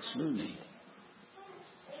by it slew me.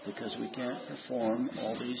 Because we can't perform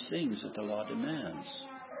all these things that the law commands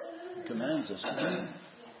us to do.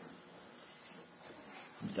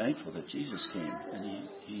 I'm thankful that Jesus came, and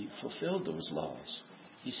he fulfilled those laws.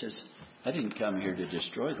 He says, I didn't come here to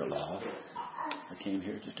destroy the law. I came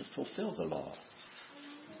here to fulfill the law.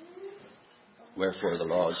 Wherefore the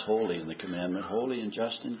law is holy, and the commandment holy and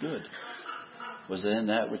just and good. Was then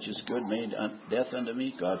that which is good made death unto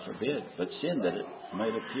me? God forbid. But sin, that it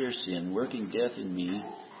might appear sin, working death in me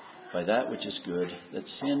by that which is good, that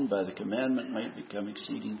sin by the commandment might become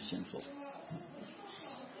exceeding sinful.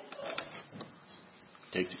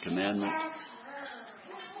 Take the commandment.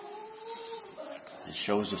 It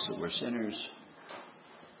shows us that we're sinners.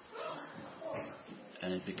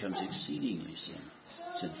 And it becomes exceedingly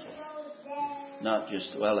sinful. Not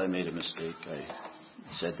just, well, I made a mistake. I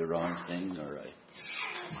said the wrong thing, or I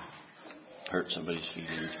hurt somebody's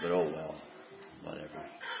feelings, but oh well, whatever.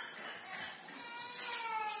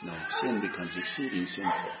 No, sin becomes exceeding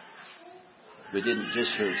sinful. We didn't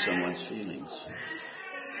just hurt someone's feelings.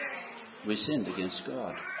 We sinned against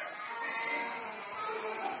God.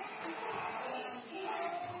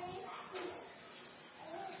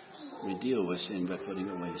 We deal with sin by putting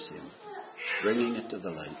away sin, bringing it to the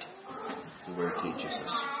light. The Word teaches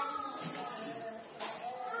us.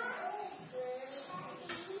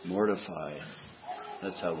 Mortify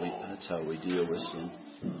That's how we deal with sin.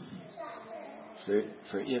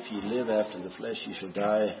 For if ye live after the flesh, ye shall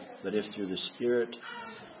die. But if through the Spirit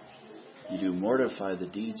ye do mortify the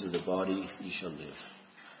deeds of the body, ye shall live.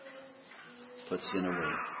 Put sin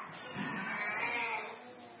away.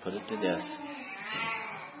 Put it to death.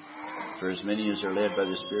 For as many as are led by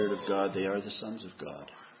the Spirit of God, they are the sons of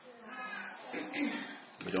God.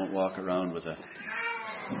 We don't walk around with a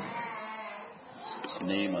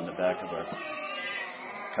name on the back of our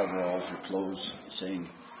coveralls or clothes saying,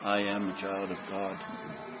 I am a child of God.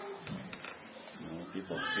 No,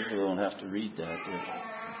 people don't have to read that.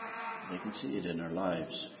 They can see it in our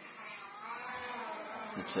lives.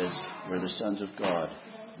 It says, we're the sons of God.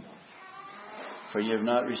 For ye have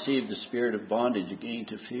not received the spirit of bondage again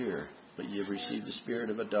to fear, but ye have received the spirit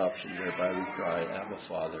of adoption, whereby we cry, Abba,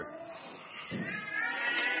 Father.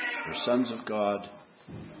 We're sons of God.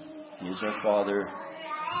 He is our Father.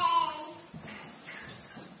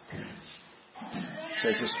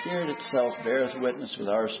 It says, the Spirit itself beareth witness with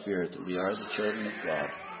our spirit that we are the children of God.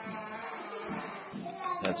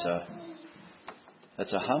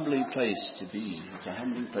 That's a humbling place to be. It's a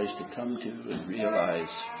humbling place to come to and realize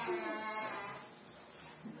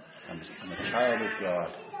I'm a child of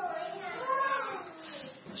God.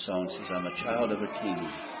 The song says, I'm a child of a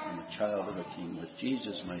king. I'm a child of a king. With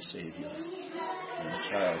Jesus my Savior, I'm a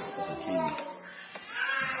child of a king.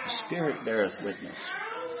 The Spirit beareth witness.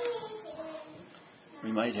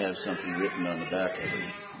 We might have something written on the back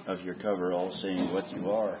of your coverall saying what you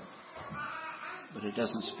are, but it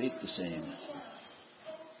doesn't speak the same.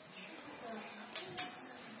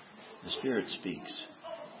 The Spirit speaks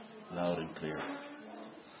loud and clear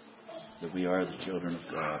that we are the children of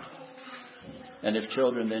God. And if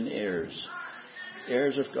children, then heirs.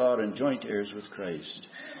 Heirs of God and joint heirs with Christ.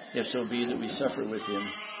 If so be that we suffer with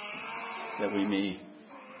Him, that we may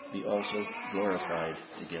be also glorified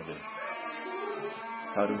together.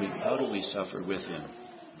 How do we suffer with Him?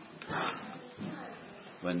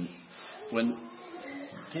 When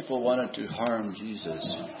people wanted to harm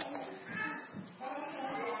Jesus,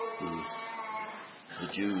 the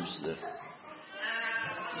Jews, the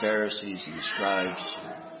Pharisees and the scribes,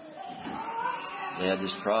 they had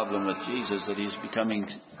this problem with Jesus that He's becoming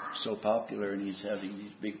so popular and He's having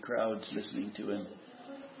these big crowds listening to Him.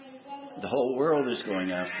 The whole world is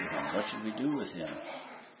going after Him. What should we do with Him?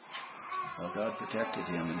 Well, God protected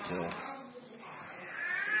Him until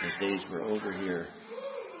His days were over here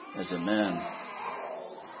as a man.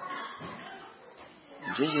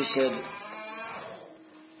 And Jesus said,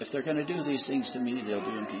 if they're going to do these things to me, they'll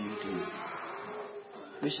do them to you too.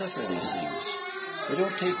 We suffer these things. We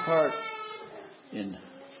don't take part in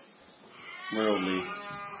worldly,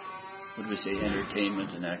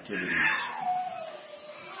 entertainment and activities.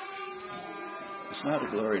 It's not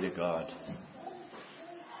a glory to God.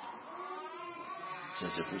 It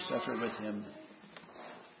says if we suffer with Him,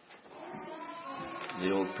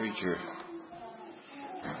 the old preacher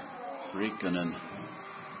Rikkonen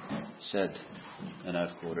said, and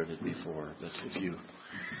I've quoted it before, but if you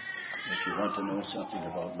want to know something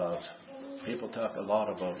about love, people talk a lot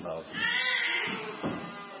about love.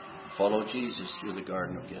 Follow Jesus through the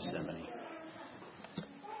Garden of Gethsemane.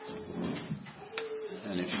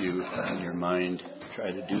 And if you, in your mind,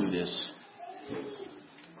 try to do this,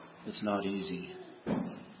 it's not easy.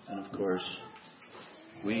 And of course,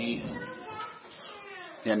 we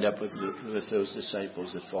end up with those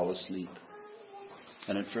disciples that fall asleep.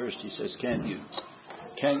 And at first He says, can't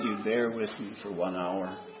you bear with me for 1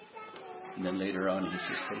 hour? And then later on He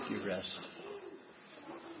says, take your rest.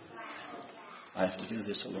 I have to do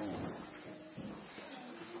this alone.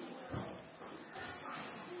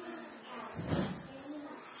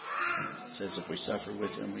 It says if we suffer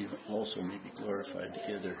with Him, we also may be glorified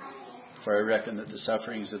together. For I reckon that the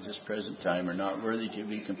sufferings of this present time are not worthy to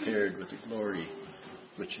be compared with the glory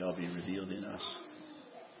which shall be revealed in us.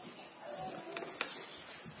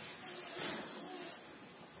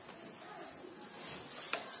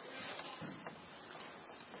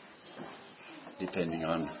 Depending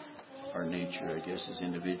on our nature, I guess, as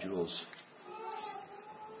individuals,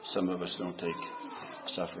 some of us don't take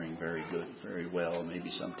suffering very well. Maybe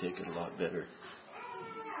some take it a lot better.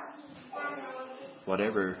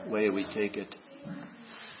 Whatever way we take it,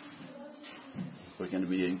 we're going to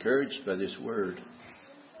be encouraged by this word.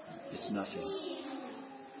 It's nothing.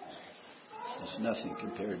 It's nothing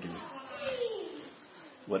compared to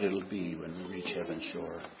what it'll be when we reach heaven's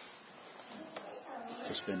shore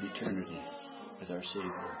to spend eternity with our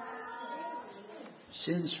Savior.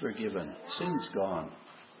 Sins forgiven. Sins gone.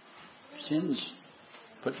 Sins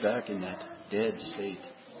put back in that dead state.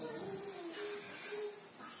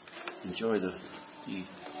 Enjoy the the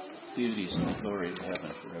beauties and the glory of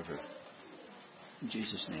heaven forever. In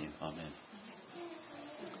Jesus' name, amen.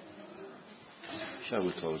 Shall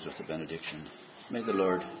we close with the benediction? May the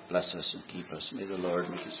Lord bless us and keep us. May the Lord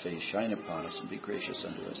make his face shine upon us and be gracious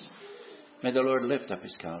unto us. May the Lord lift up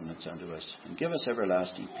his countenance unto us and give us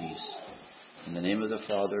everlasting peace. In the name of the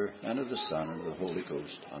Father, and of the Son, and of the Holy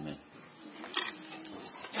Ghost. Amen.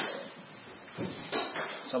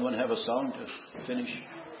 Someone have a song to finish?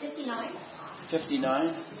 59.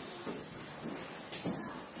 59.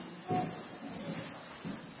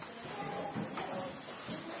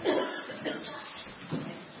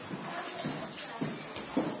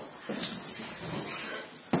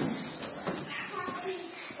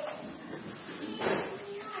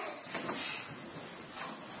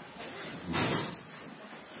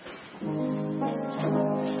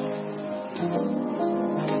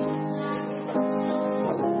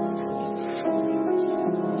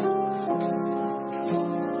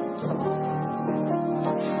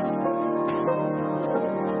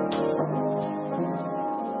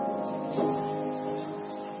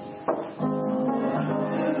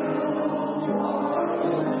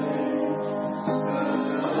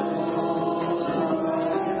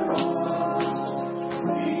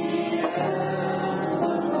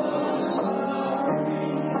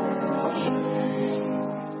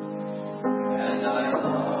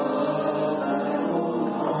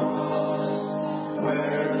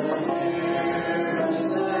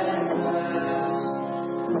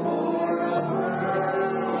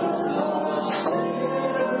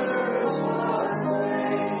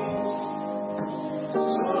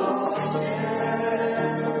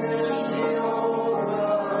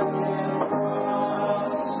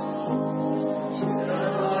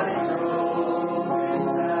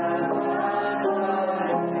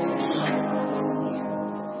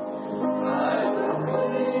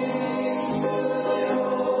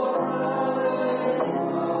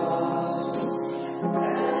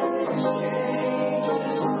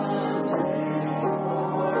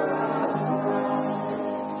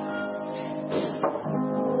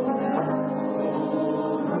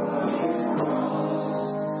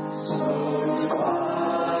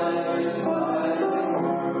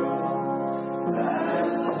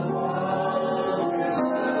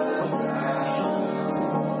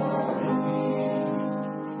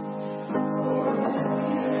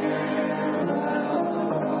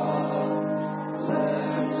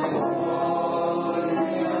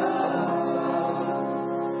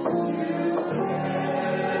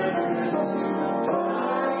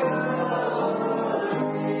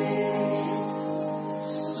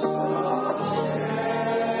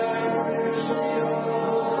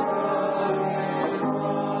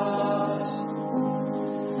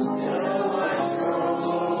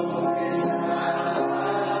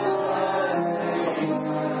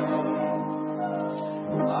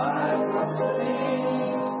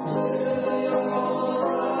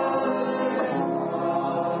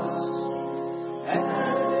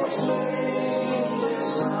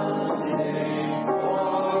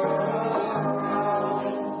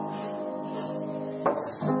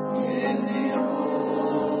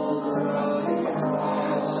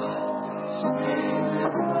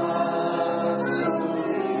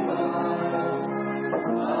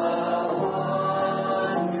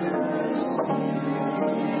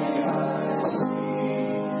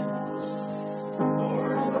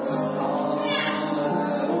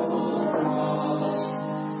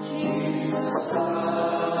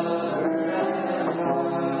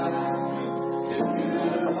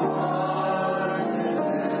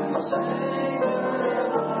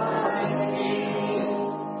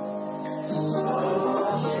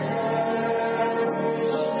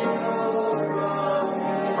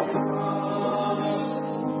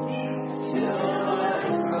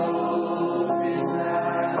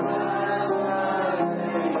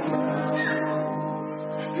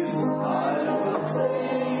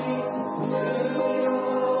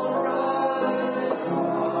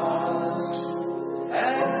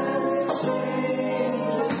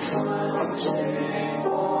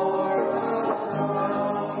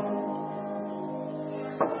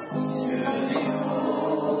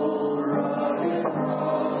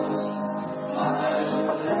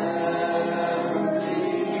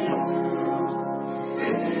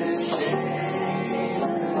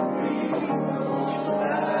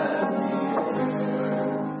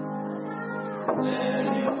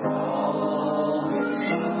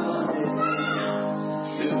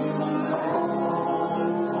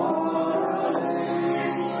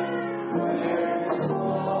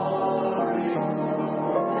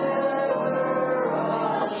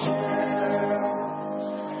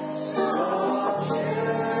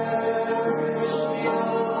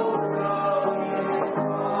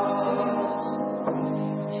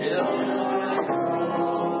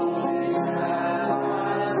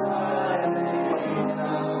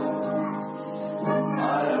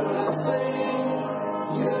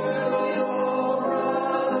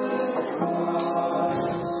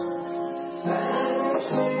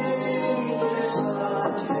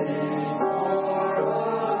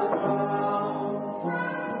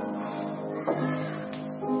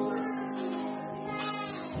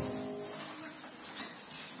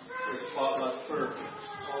 for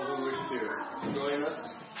all who wish to join us.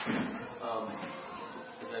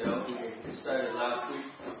 As I know, we decided last week,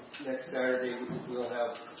 next Saturday we'll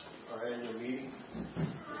have our annual meeting.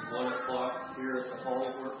 It's 1 o'clock here at the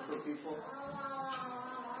hall. Work for people.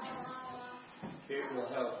 Okay, we'll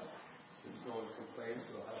have, since no one complains,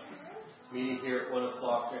 we'll have a meeting here at 1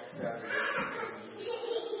 o'clock next Saturday. Is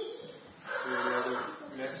there any other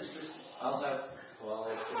messages? I'll have the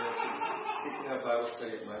message. You can have Bible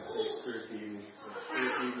study at my place Thursday evening. So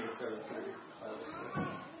Thursday evening, 7:30, Bible study.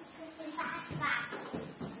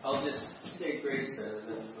 I'll just say grace then, and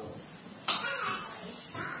then we'll.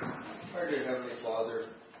 Our dear Heavenly Father,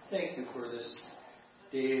 thank you for this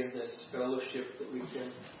day and this fellowship that we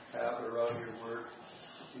can have around your word.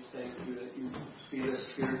 We thank you that you feed us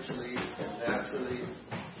spiritually and naturally.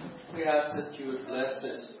 We ask that you would bless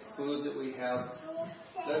this food that we have.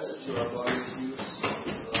 Bless it to our body's use.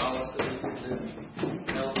 Allow us that we can live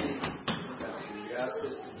healthy and happy. We ask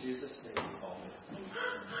this in Jesus' name.